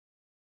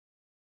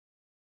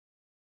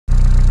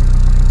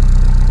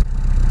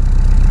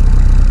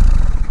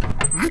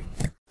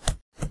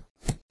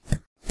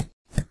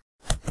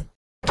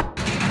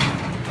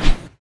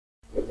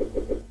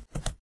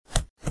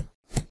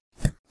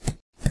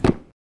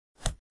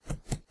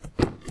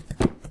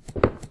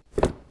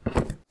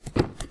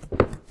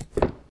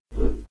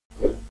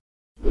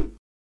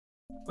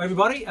Well,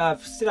 everybody,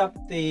 I've set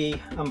up the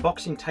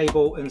unboxing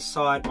table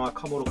inside my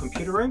Commodore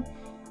computer room.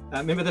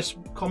 Remember, this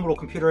Commodore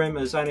computer room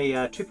is only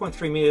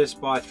 2.3 meters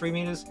by 3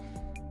 meters,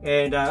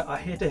 and I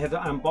had to have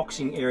an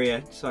unboxing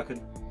area so I could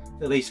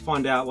at least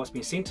find out what's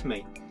been sent to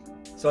me.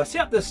 So I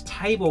set up this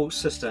table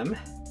system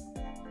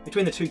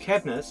between the two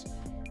cabinets.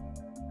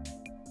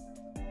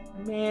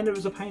 Man, it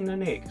was a pain in the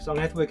neck, so I'm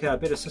gonna have to work out a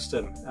better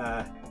system.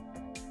 Yeah,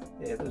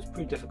 it was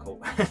pretty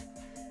difficult.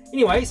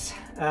 Anyways,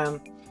 so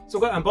I've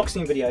got an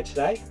unboxing video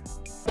today.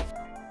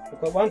 I've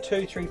got 1,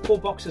 2, 3, 4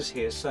 boxes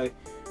here, so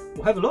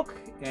we'll have a look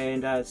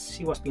and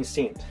see what's been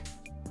sent.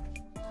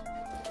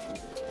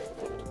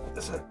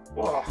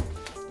 Whoa.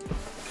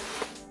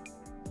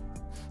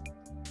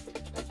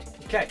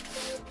 Okay,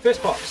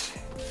 first box.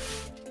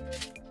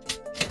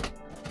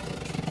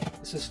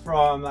 This is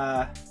from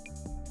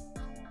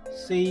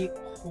C.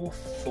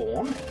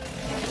 Hawthorne.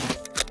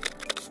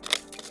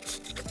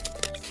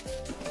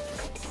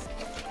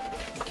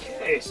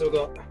 Okay, so we've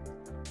got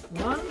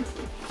 1,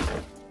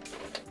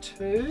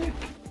 2,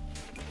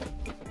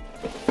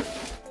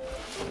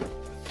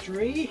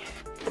 3,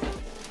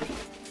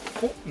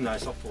 4. No,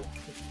 it's not 4.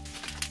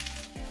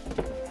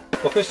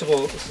 Well, first of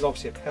all, this is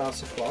obviously a power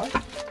supply.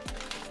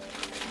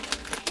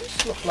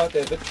 These look like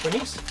they're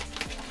VIC-20s.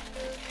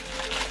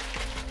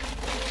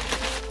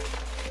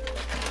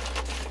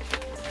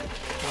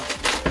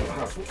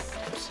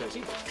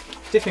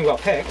 Definitely well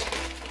packed.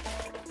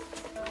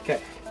 Okay,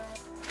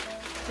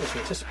 as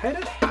we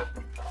anticipated,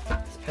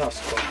 it's power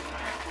supply.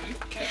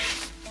 Okay.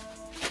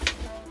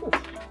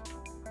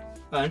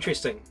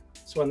 Interesting.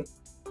 It's one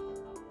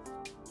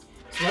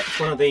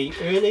of the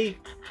early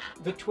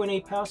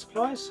VIC-20 power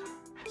supplies,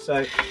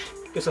 so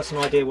gives us an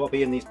idea what will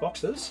be in these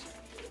boxes.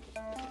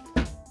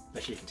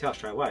 Actually, you can tell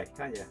straight away,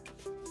 can't you?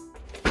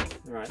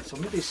 Alright, so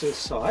I'll move these to the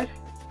side.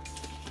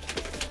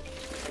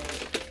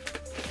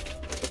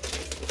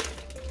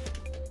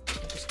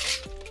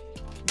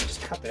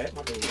 Just cut that,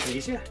 might be a little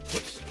easier.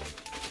 Oops.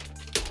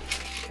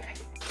 Okay.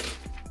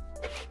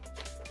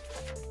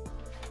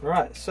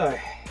 Alright, so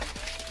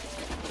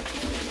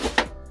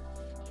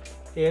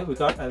here we've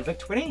got a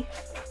VIC-20,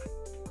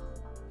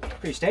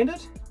 pretty standard,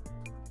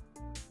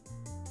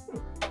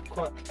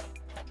 quite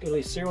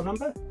early serial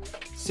number,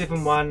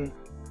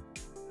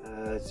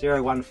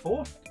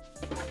 71014,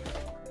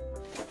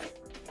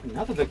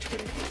 another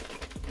VIC-20.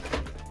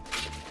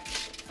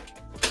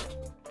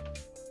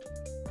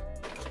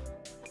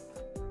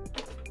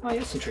 Oh yeah,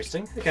 that's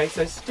interesting. Okay,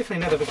 so it's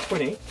definitely another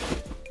VIC-20,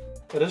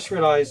 but I just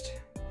realised,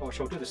 oh,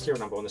 I'll do the serial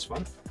number on this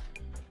one.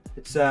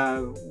 It's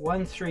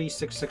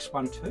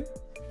 136612.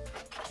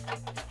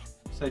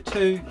 So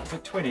 2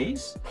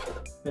 VIC-20s,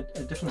 but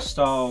a different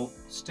style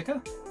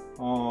sticker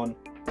on,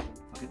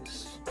 I'll get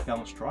this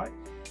balanced right,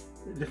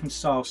 a different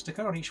style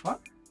sticker on each one.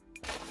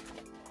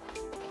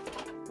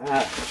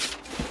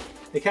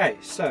 Okay,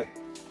 so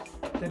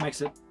that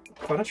makes it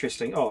quite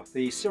interesting. Oh,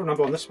 the serial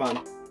number on this one,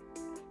 a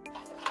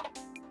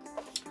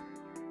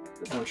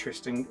bit more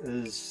interesting,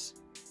 is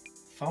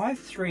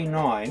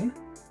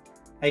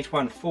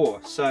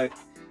 539814. So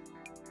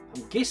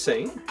I'm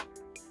guessing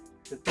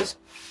that this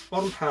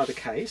bottom part of the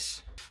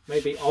case may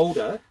be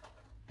older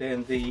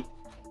than the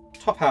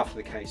top half of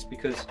the case,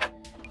 because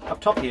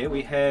up top here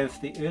we have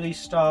the early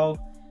style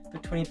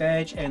VIC-20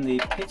 badge and the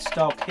pet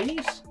style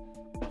keys.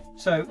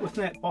 So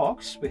within that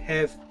box we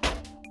have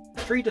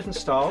 3 different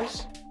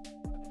styles,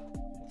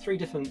 3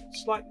 different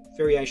slight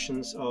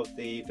variations of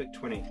the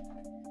VIC-20.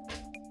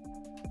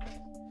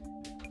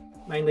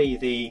 Mainly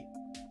the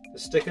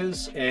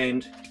stickers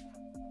and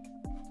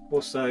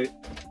also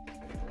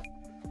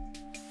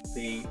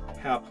the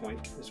power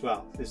point as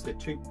well. There's the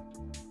 2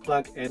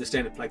 plug and the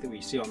standard plug that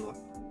we see on the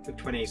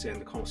VIC-20s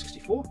and the Commodore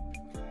 64.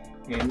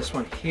 And this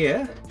one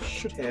here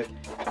should have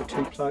the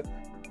 2 plug.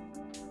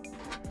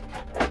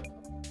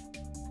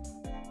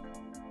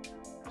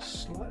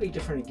 Slightly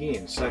different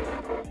again. So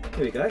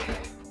here we go.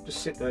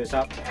 Just set those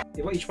up.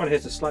 Each one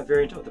has a slight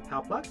variant of the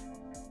power plug.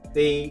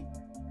 The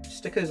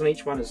stickers on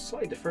each one is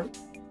slightly different.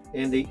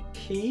 And the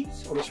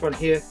keys on this one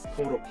here,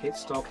 Commodore pet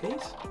style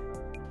keys.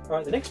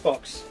 Alright, the next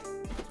box.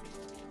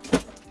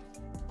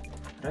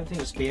 I don't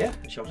think it's beer.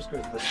 Actually, I'll just go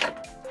to this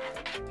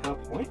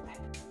PowerPoint.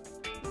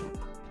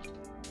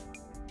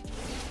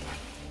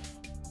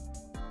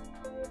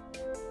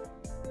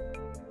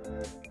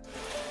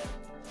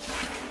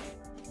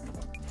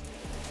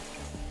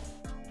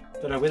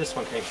 Don't know where this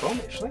one came from,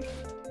 actually.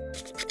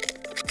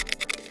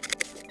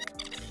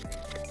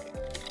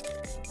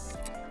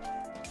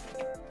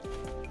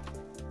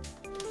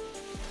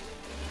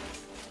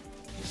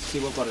 Let's see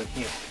what we've got in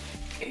here.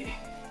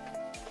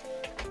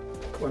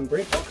 One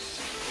bread box.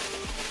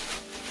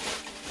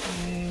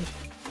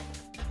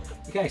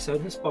 Okay, so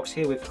in this box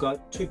here we've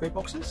got 2 bread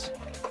boxes.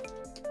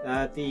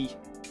 The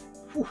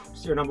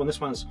serial number on this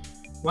one is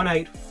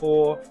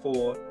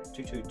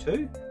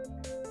 1844222.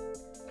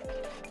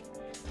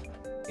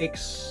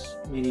 X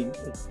meaning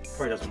it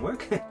probably doesn't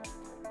work.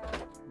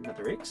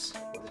 Another X.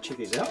 I'll have to check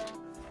these out.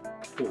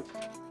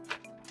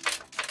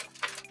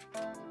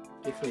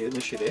 Definitely an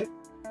issue there.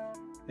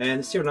 and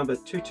the serial number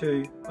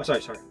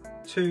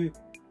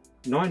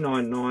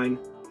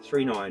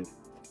 299939.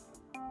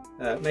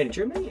 Made in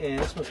Germany, and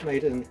this one's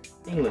made in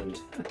England.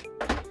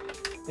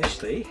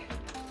 Actually,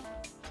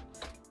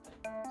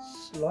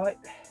 slight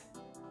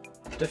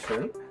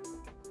different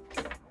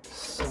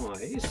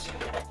size.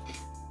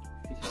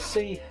 You can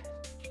see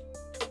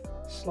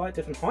slight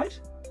different height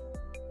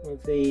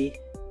of between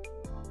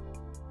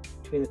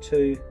the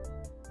two.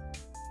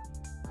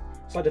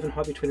 Slight different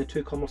height between the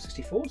two Commodore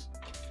 64s,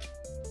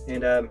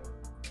 and I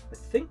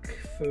think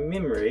from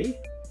memory,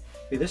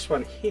 with this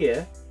one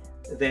here,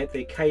 that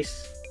the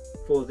case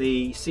for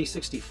the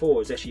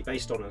C64 is actually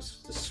based on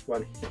this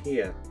one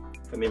here,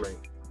 from memory.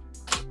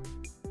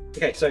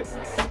 Okay, so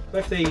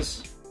both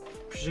these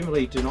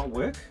presumably do not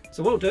work.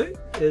 So what I'll do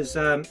is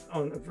I'll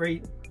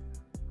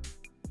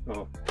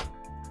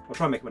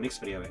try and make my next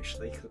video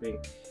actually, because I've been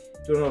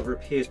doing a lot of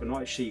repairs but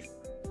not actually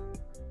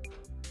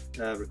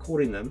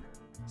recording them.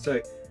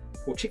 So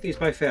we'll check these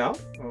both out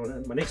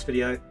on my next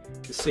video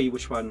to see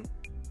which one,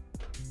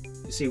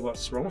 to see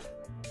what's wrong.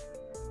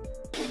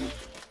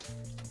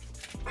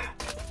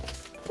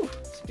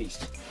 It's a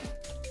beast.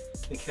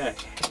 Okay,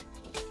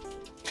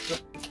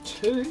 got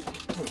two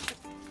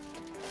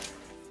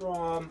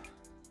from,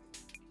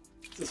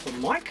 this is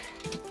from Mike.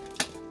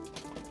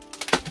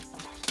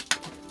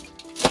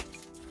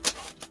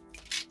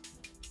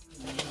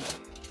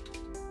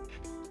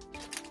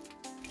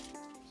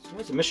 So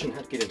there's a mission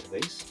how to get into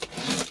these.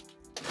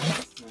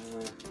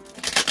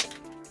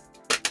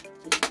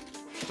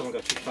 Don't go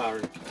too far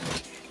and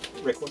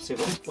wreck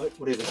whatever's in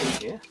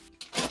here.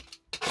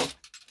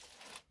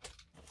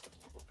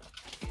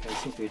 Okay, there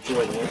seems to be a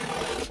joint there.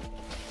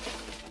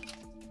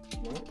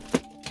 No.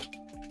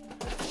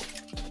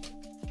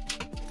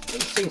 I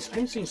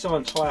haven't seen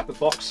someone tie up a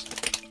box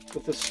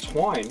with this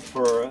twine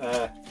for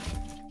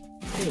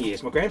many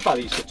years. My grandfather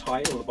used to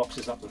tie all the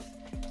boxes up with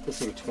this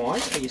sort of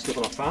twine. He used to live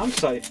on a farm,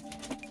 so I'm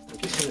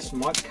guessing this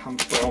might come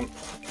from,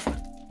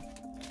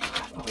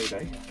 oh here you go,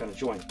 I found a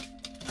joint.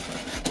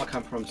 Might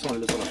come from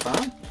someone who lives on a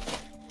farm.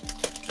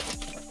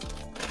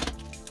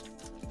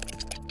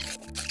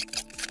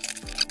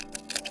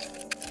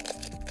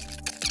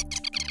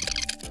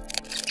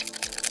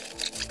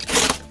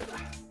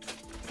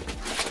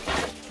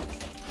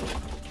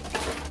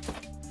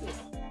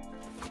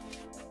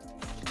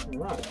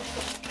 Right.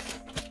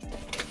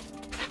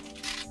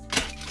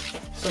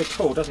 So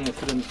cool, doesn't even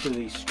fit into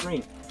the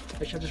screen.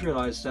 Actually, I just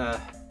realised my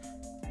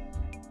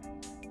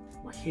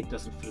head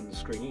doesn't fit in the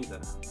screen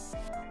either.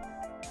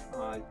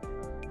 I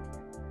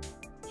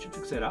should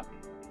fix that up,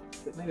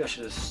 but maybe I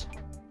should just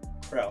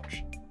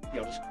crouch.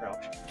 Yeah, I'll just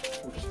crouch.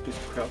 We'll just do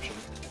some crouching.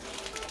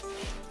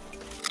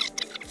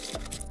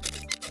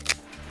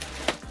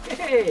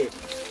 Hey!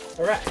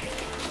 Alright.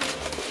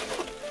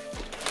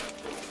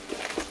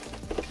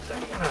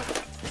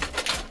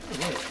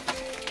 Yeah.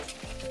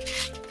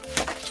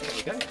 There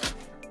we go.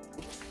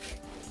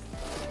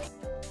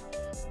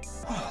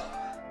 Oh,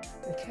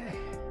 okay.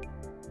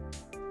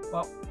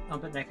 Well, I'm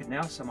a bit naked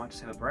now, so I might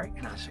just have a break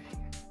and I'll see.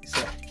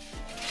 So,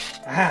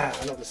 I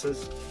know what this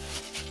is.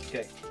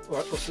 Okay,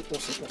 alright, awesome.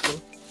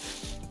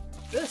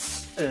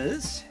 This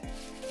is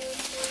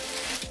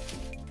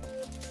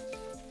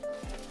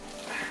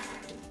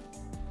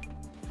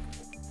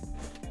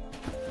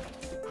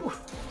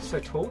so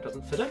tall,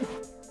 doesn't fit in.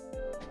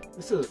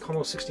 This is a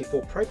Commodore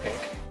 64 Pro Pack.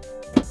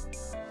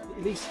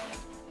 It's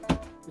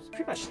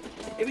pretty much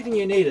everything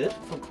you needed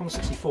from Commodore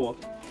 64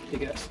 to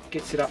get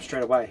set up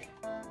straight away.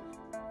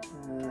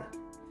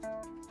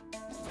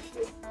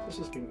 This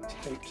has been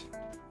taped.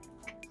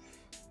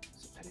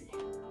 It's a pity.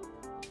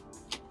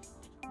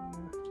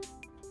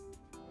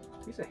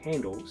 These are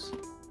handles.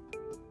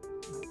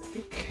 I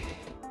think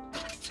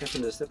what's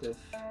happened is that they've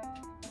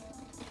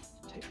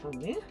taped on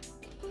there.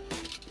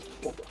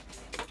 Oh.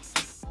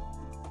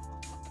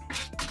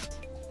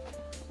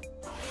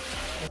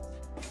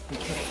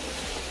 Okay,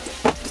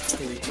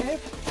 here we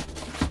have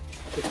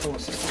the Commodore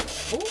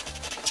 64.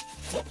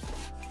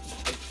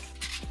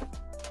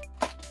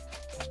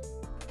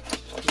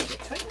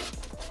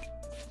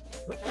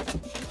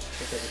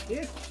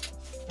 Here.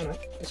 Oh no,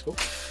 that's cool.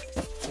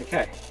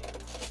 Okay.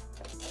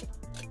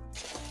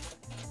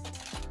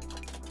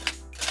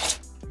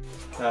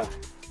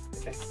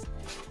 Okay.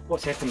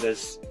 What's happened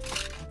is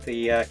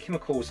the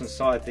chemicals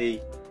inside the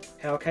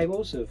power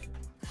cables have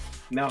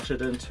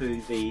melted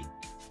into the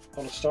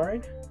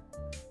polystyrene.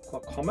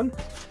 Quite common.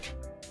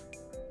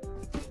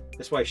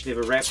 This way you should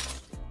never wrap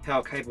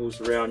power cables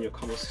around your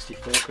Commodore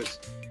 64 because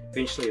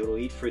eventually it will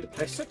eat through the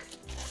plastic.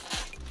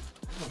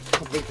 Oh, I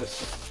can't believe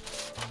this.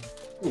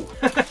 Ooh.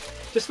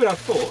 Just when I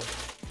thought,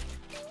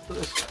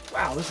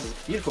 wow, this is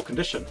beautiful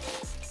condition.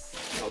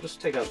 I'll just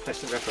take out the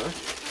plastic wrapper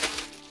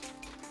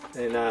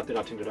and then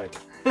I'll turn it over.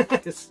 I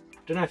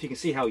don't know if you can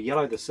see how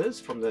yellow this is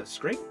from the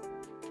screen.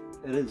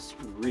 It is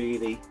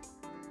really,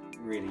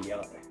 really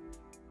yellow.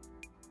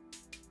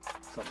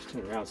 So I'll just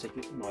turn it around so you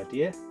get an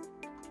idea.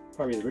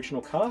 Probably the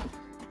original colour.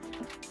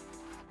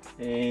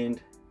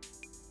 And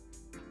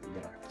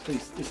yellow. So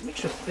there's a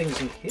mixture of things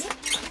in here.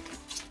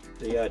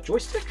 The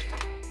joystick.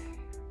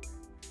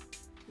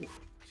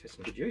 Let's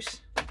some good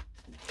use.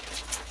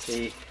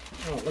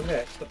 Oh, look at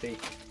that, it's got the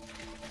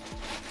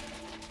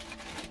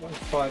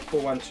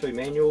 15412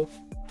 manual,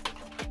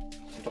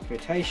 some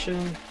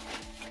documentation.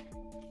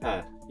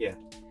 Yeah.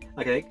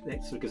 Okay,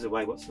 that sort of gives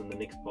away what's in the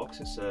next box.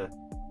 It's a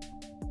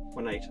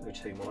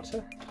 1802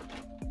 monitor.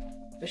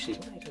 Actually,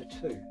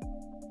 1802.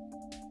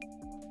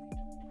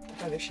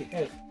 I don't actually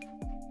have.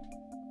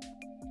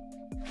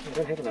 I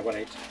don't have a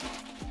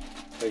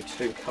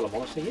 1802 colour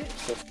monitor yet.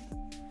 So.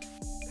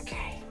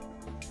 Okay.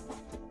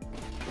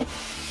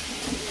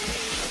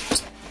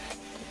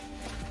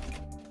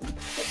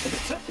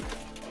 That's it.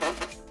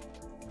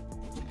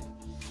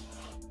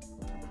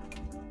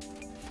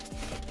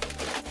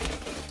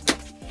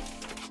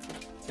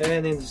 And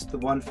then there's the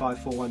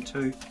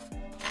 15412.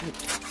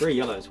 Very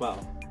yellow as well.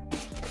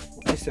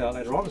 We'll test it out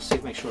later on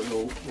to make sure it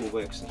all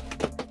works.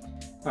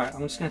 Alright,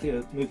 I'm just going to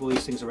have to move all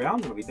these things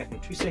around. I'll be back in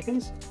 2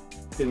 seconds.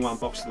 Then we'll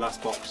unbox the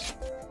last box.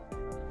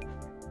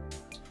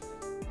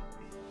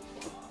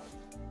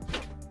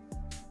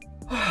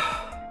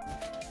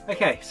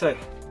 Okay, so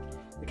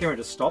the camera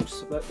just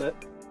stops a bit.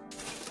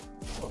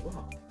 Oh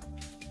wow.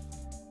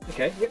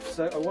 Okay, yep,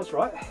 so I was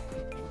right.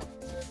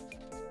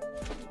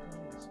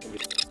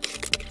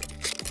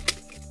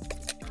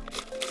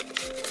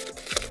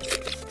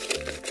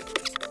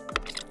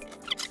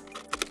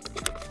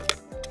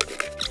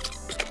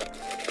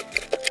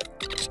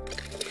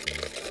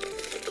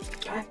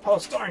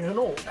 Polystyrene and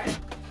all.